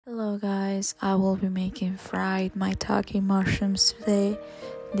guys, I will be making fried maitake mushrooms today.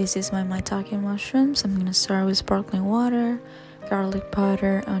 This is my maitake mushrooms. I'm gonna start with sparkling water, garlic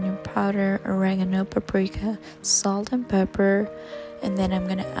powder, onion powder, oregano, paprika, salt and pepper, and then I'm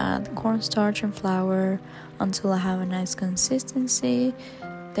gonna add cornstarch and flour until I have a nice consistency.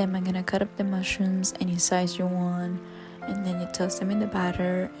 Then I'm gonna cut up the mushrooms any size you want, and then you toss them in the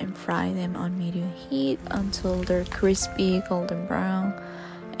batter and fry them on medium heat until they're crispy golden brown.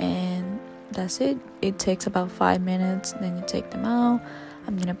 And that's it. It takes about 5 minutes. Then you take them out.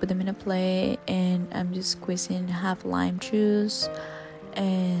 I'm gonna put them in a plate and I'm just squeezing half lime juice,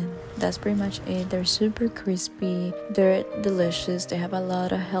 and that's pretty much it. They're super crispy, they're delicious, they have a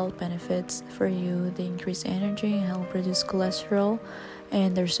lot of health benefits for you. They increase energy and help reduce cholesterol,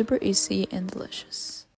 and they're super easy and delicious.